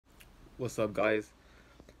What's up, guys?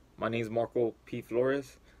 My name is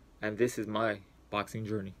Marcopflores, and this is my boxing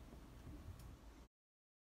journey.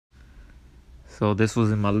 So this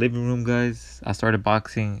was in my living room, guys. I started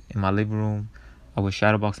boxing in my living room. I would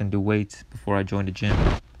shadow box and do weights before I joined the gym.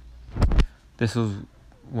 This was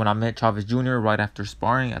when I met Chavez Jr. right after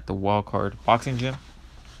sparring at the Wildcard boxing gym.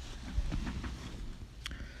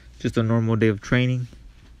 Just a normal day of training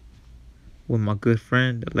with my good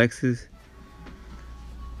friend Alexis.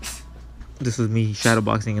 This was me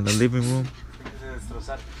shadowboxing in the living room.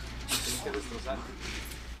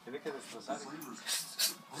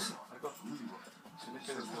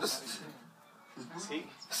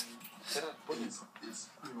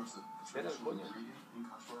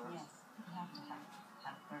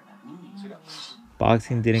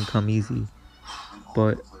 Boxing didn't come easy,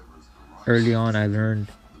 but early on I learned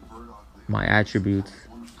my attributes.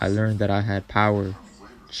 I learned that I had power,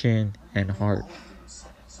 chin, and heart.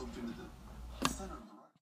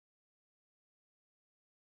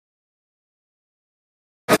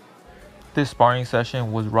 This sparring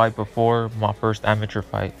session was right before my first amateur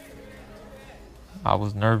fight. I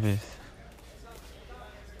was nervous.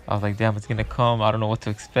 I was like, damn, it's gonna come. I don't know what to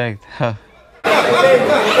expect.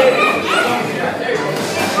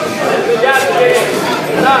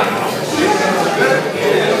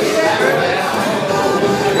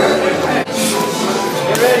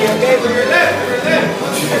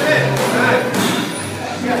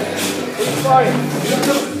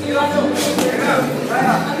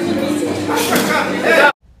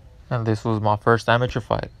 And this was my first amateur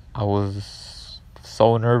fight. I was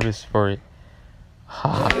so nervous for it.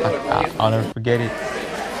 I'll never forget it.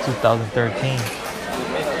 2013.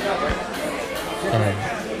 And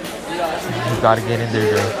you gotta get in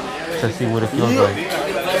there to see what it feels like.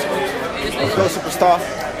 Let's go, superstar.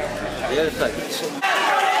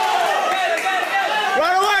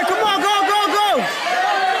 Right away, come on, go, go, go!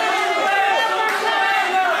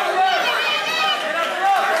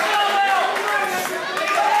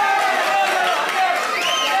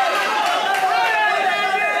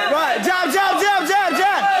 Right, jab, jab, jab, jab,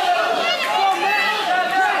 jab!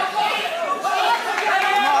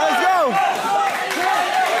 Come on, let's go!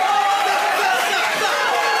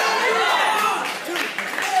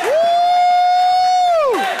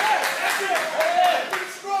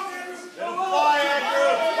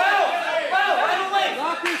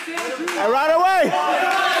 Right away!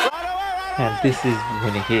 And this is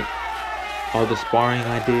when it hit. All the sparring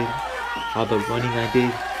I did, all the running I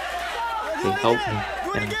did, they helped me,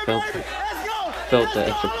 and I felt it. Felt the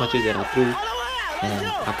extra punches that I threw, and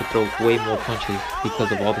I could throw way more punches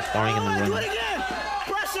because of all the sparring and the running.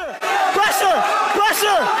 Pressure! Pressure!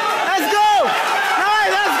 Pressure! Let's go!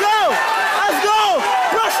 Nice, let's go! Let's go!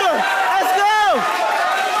 Pressure! Let's go!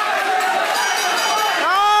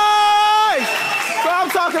 Nice! That's what I'm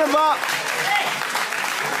talking about.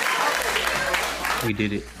 We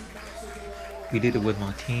did it. We did it with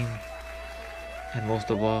my team, and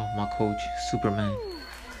most of all, my coach, Superman.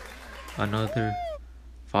 Another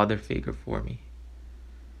father figure for me.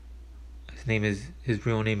 His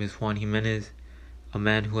real name is Juan Jimenez, a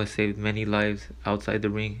man who has saved many lives outside the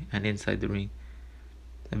ring and inside the ring.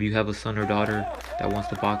 If you have a son or daughter that wants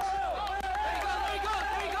to box,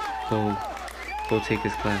 go take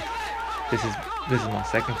his class. This is my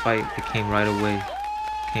second fight. It came right away.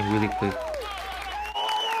 Came really quick.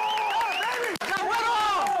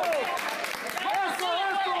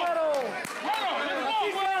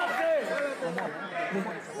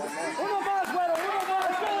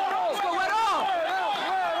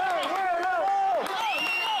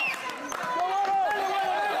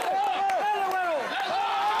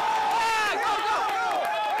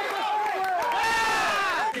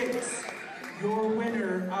 Your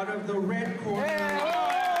winner out of the red corner.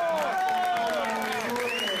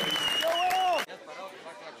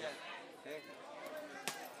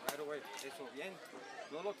 Right away, eso, bien.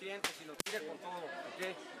 No lo tientes y lo tira con todo,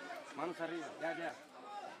 ok. Manos arriba, ya.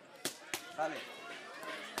 Sale.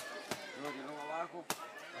 Luego abajo,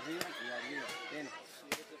 arriba y arriba. Bien.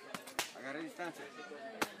 Agarre distancia.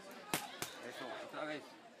 Eso, otra vez.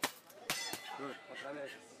 Good, otra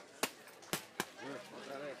vez. Good,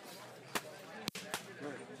 otra vez.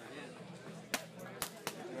 Good, bien.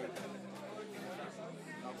 Good.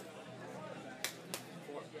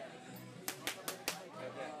 Four.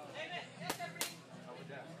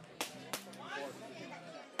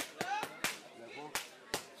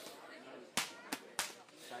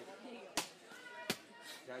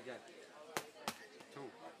 Ya. Two.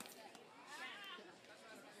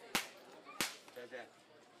 Ya.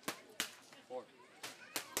 Four.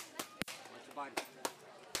 Watch your body.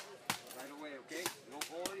 Right away, okay? No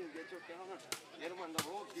holding, get your count. Get him on the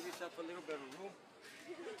rope. Give yourself a little bit of room.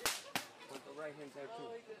 Put the right hand there too.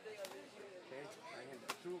 Okay, right hand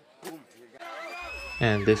there too. Boom. You got it.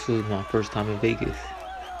 And this was my first time in Vegas.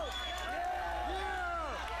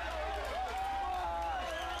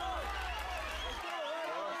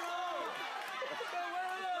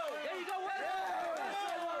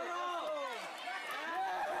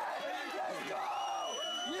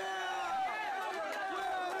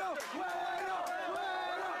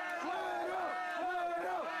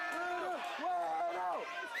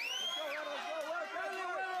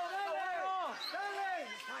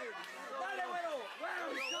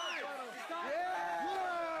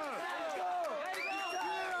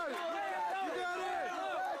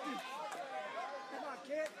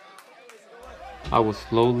 I was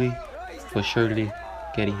slowly but surely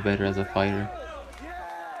getting better as a fighter.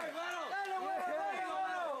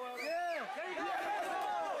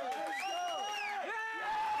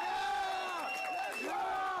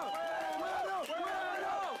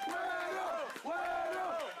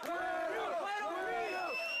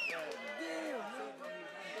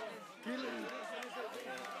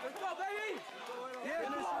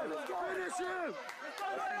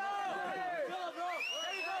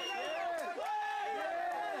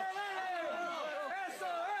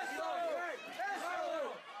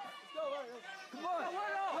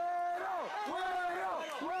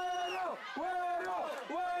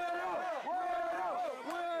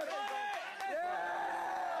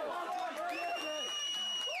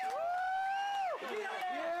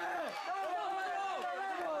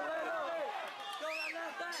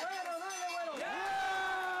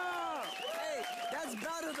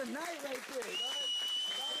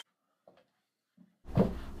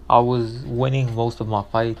 I was winning most of my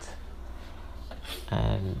fights,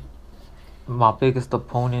 and my biggest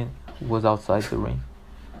opponent was outside the ring.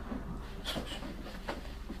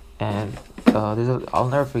 And I'll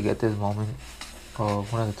never forget this moment.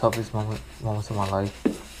 One of the toughest moments of my life.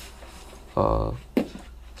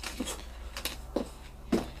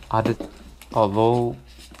 Although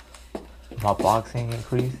my boxing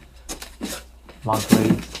increased, my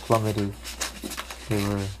grades plummeted.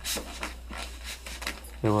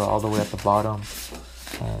 They were all the way at the bottom,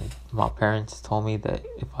 and my parents told me that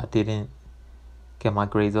if I didn't get my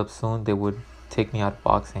grades up soon, they would take me out of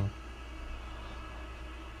boxing.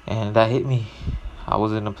 And that hit me. I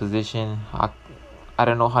was in a position, I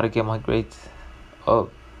didn't know how to get my grades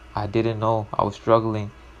up. I didn't know. I was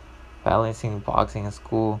struggling balancing boxing and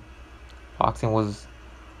school. Boxing was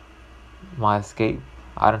my escape.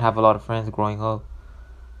 I didn't have a lot of friends growing up.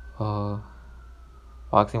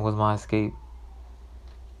 Boxing was my escape.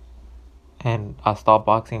 And I stopped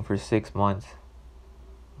boxing for 6 months.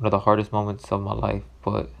 One of the hardest moments of my life.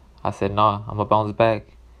 But I said, nah, I'm gonna bounce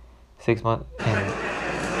back. 6 months, and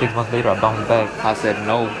 6 months later I bounced back. I said,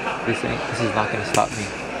 no, this is not gonna stop me.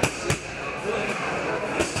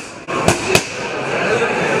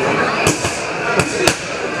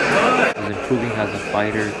 I was improving as a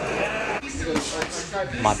fighter.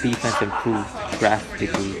 My defense improved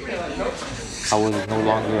drastically. I was no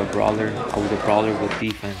longer a brawler. I was a brawler with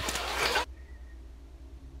defense.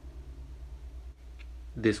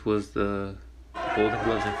 This was the Golden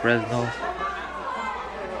Gloves in Fresno.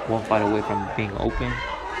 One fight away from being open.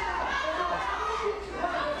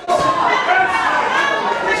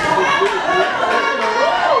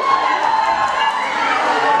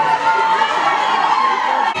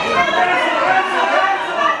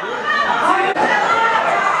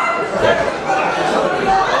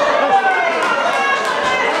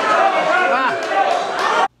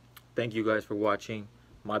 Thank you guys for watching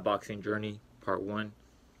my boxing journey, part 1.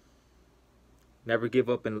 Never give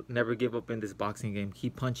up in this boxing game.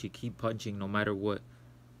 Keep punching no matter what.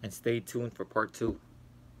 And stay tuned for part 2.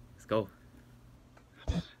 Let's go.